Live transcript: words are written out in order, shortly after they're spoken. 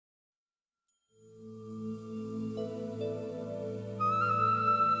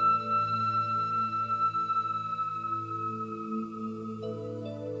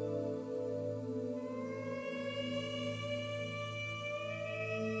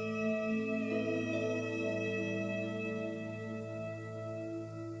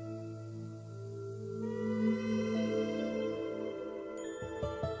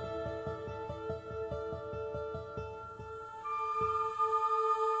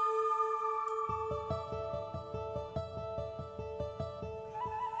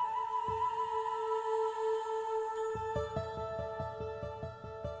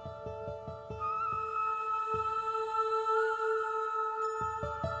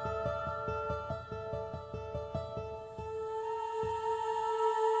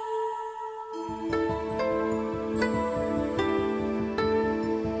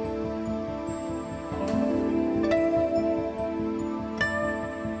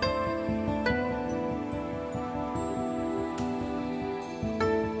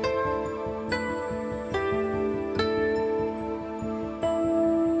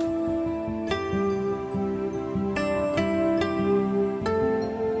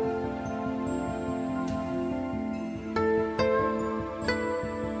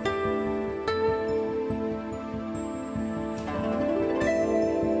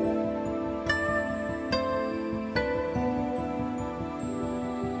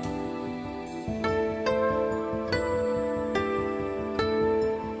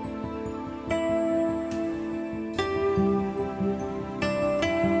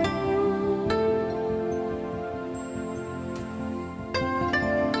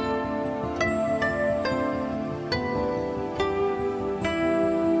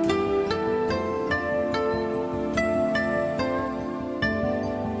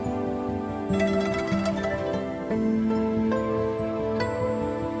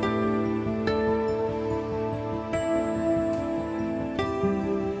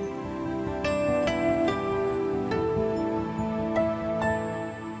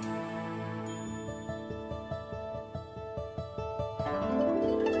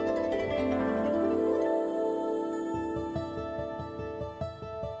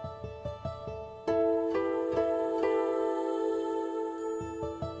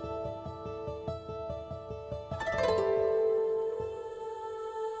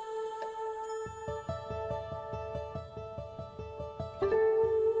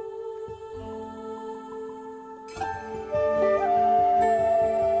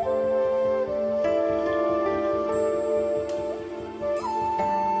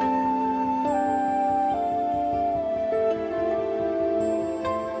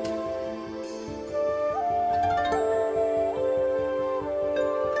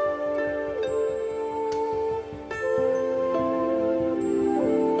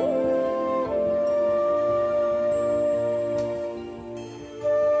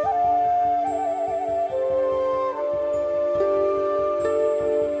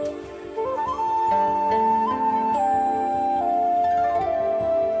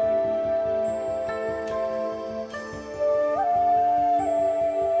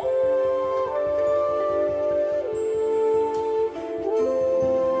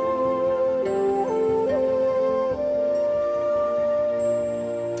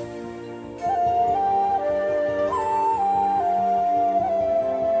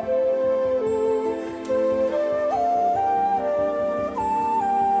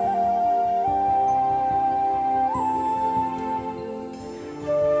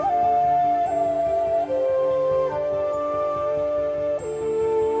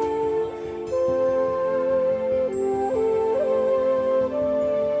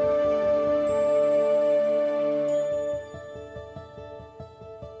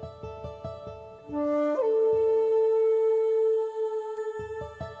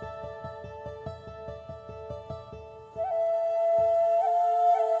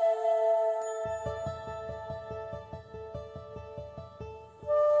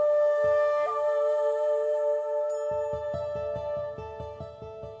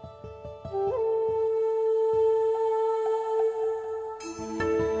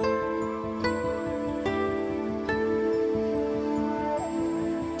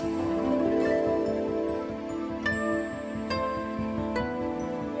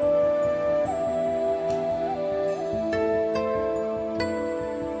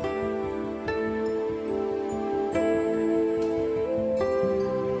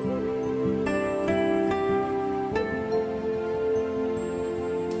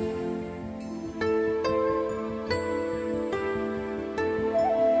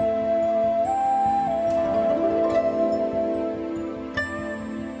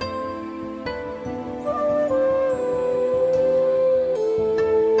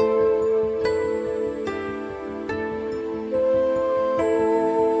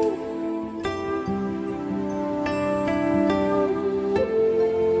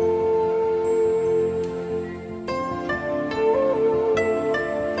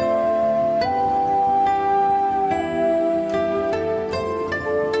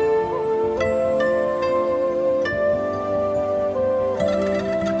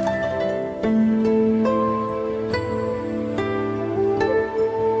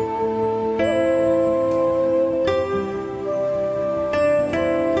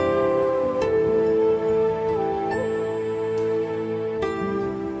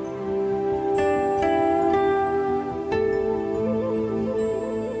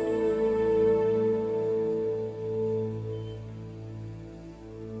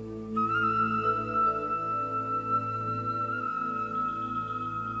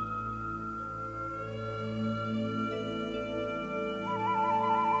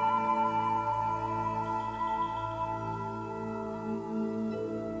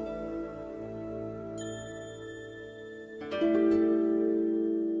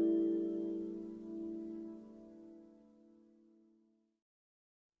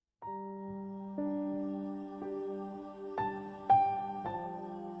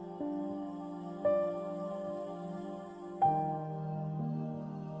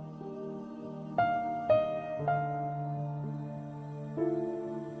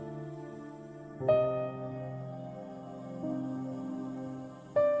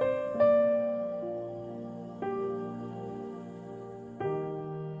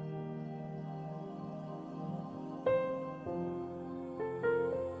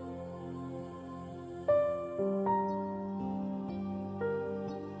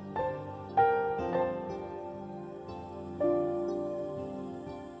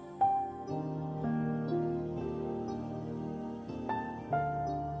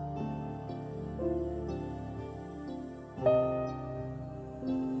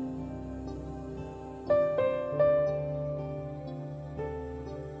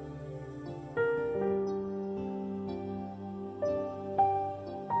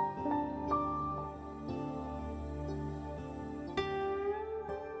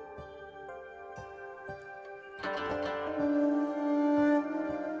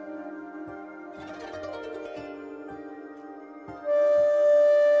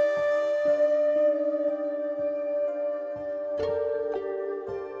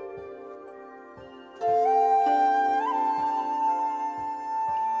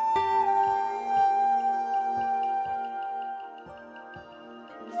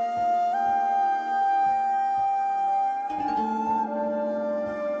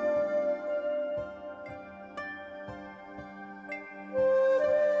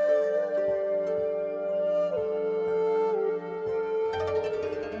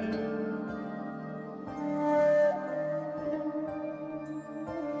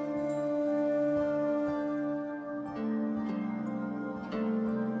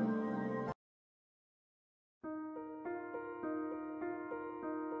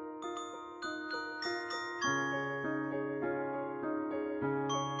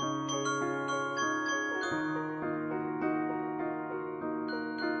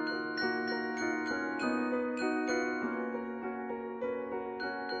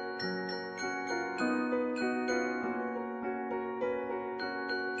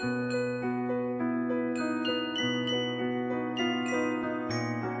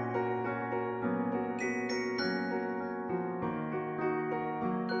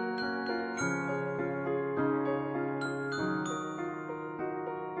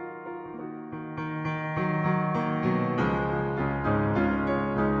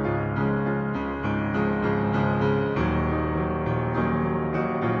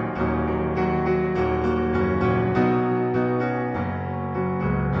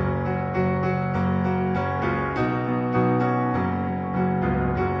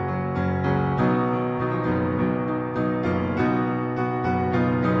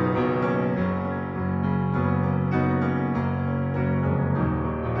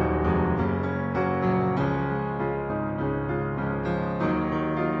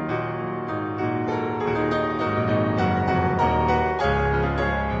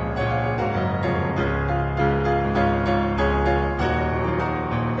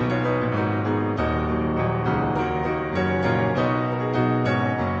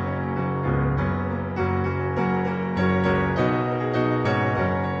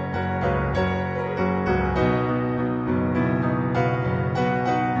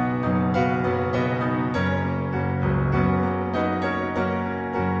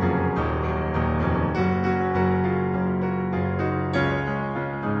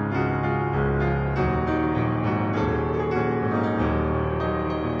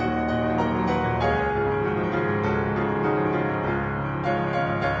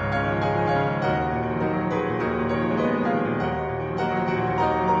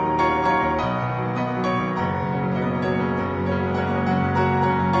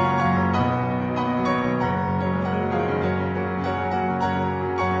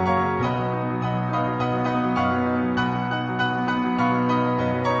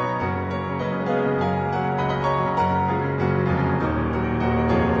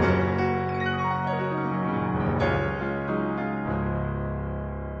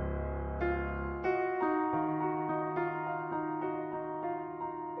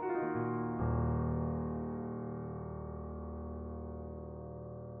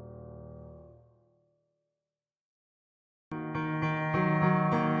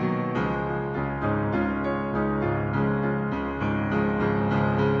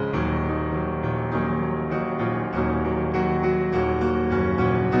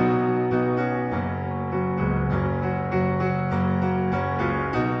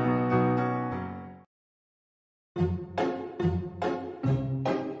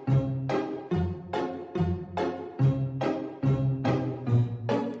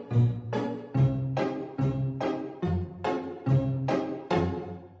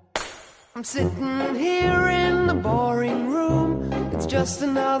I'm sitting here in the boring room. It's just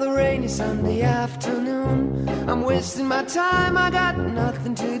another rainy Sunday afternoon. I'm wasting my time, I got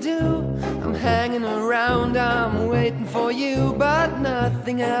nothing to do. I'm hanging around, I'm waiting for you, but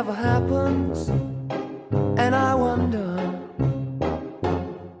nothing ever happens. And I wonder,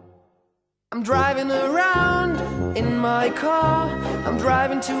 I'm driving around in my car. I'm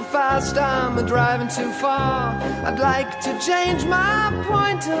driving too fast, I'm driving too far. I'd like to change my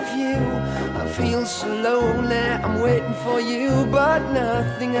point of view. I feel so lonely, I'm waiting for you, but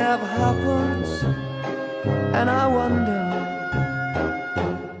nothing ever happens. And I wonder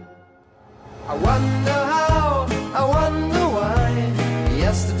how, I wonder why.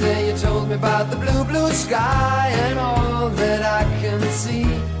 Yesterday you told me about the blue, blue sky, and all that I can see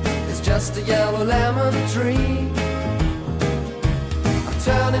is just a yellow lemon tree. I'm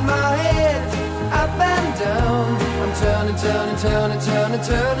turning my head up and down. I'm turning, turning, turning, turning,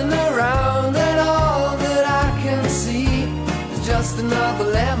 turning around, and all that I can see is just another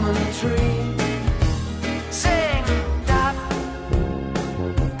lemon tree. Sing da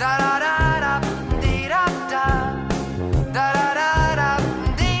da da da da dee da da da da da da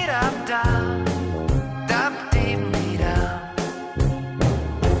dee da da da dee dee da.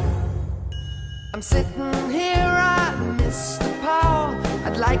 I'm sitting here, I miss the power.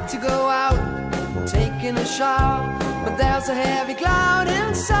 I'd like to go out, taking a shower, but there's a heavy cloud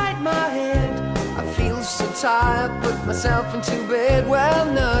inside my head. I feel so tired, put myself into bed. Well,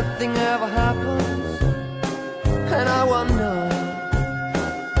 nothing ever happens, and I wonder.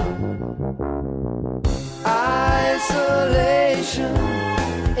 Isolation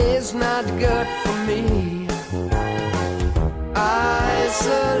is not good for me.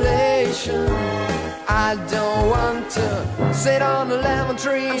 Isolation, I don't want to sit on a lemon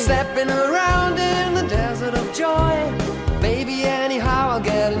tree. I'm stepping around in the desert of joy. Maybe anyhow I'll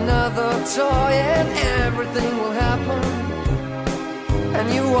get another toy, and everything will happen. And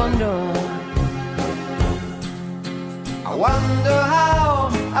you wonder, I wonder how,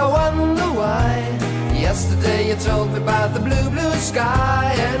 I wonder why. Yesterday you told me about the blue, blue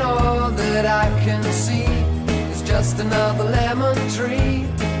sky, and all that I can see is just another lemon tree.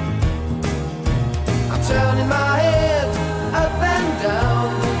 I'm turning my head up and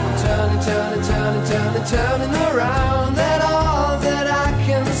down. I'm turning, turning, turning, turning, turning around, and all that I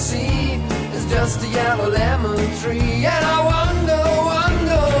can see is just a yellow lemon tree. And I wonder,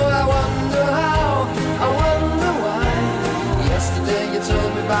 wonder, I wonder how, I wonder why. Yesterday you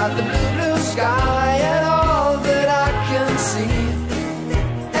told me about the blue, blue sky, and all that I can see,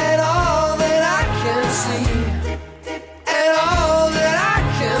 and all that I can see, and all that I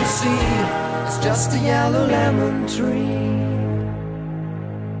can see is just a yellow lemon tree.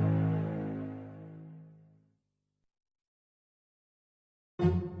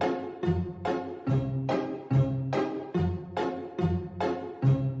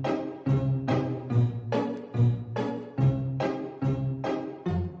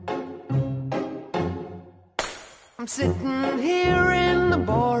 I'm sitting here in the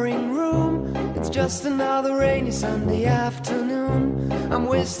boring room. It's just another rainy Sunday afternoon. I'm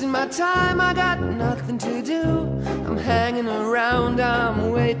wasting my time, I got nothing to do. I'm hanging around,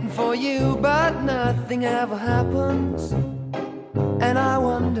 I'm waiting for you, but nothing ever happens. And I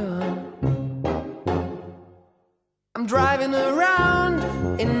wonder, I'm driving around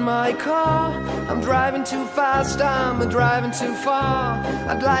in my car. I'm driving too fast, I'm driving too far.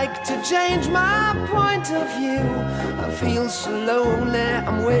 I'd like to change my point of view. I feel so lonely,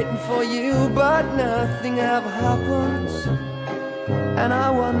 I'm waiting for you, but nothing ever happens. And I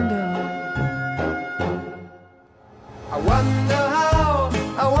wonder how,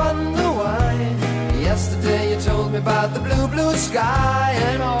 I wonder why. Yesterday you told me about the blue, blue sky,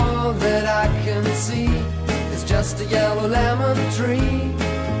 and all that I can see is just a yellow lemon tree.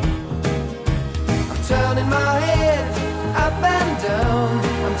 I'm turning my head up and down,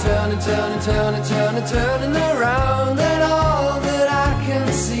 I'm turning, turning, turning, turning, turning around, and all that I can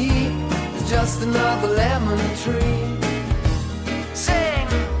see is just another lemon tree. Sing,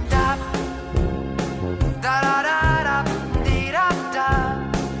 da, da, da, da, da, dee, da, da,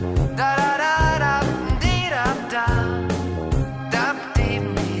 da, da, da, da, dee, da, da, da, dee,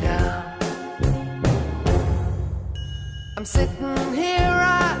 dee, da. I'm sitting here,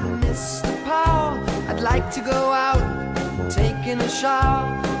 I miss the power. I'd like to go out, taking a shower,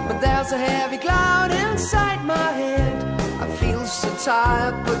 but there's a heavy cloud inside my head. I feel so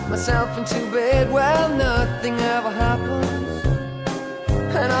tired, put myself into bed. Well, nothing ever happens,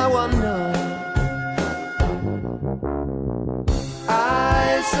 and I wonder.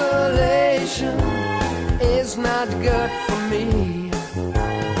 Isolation is not good for me.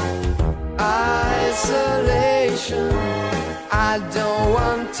 Isolation, I don't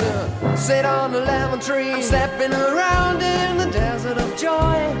want to sit on a lemon tree. I'm stepping around in the desert of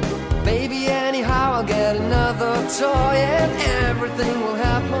joy. Baby, anyhow I'll get another toy, and everything will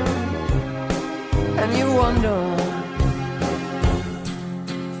happen. And you wonder,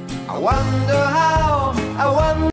 I wonder how, I wonder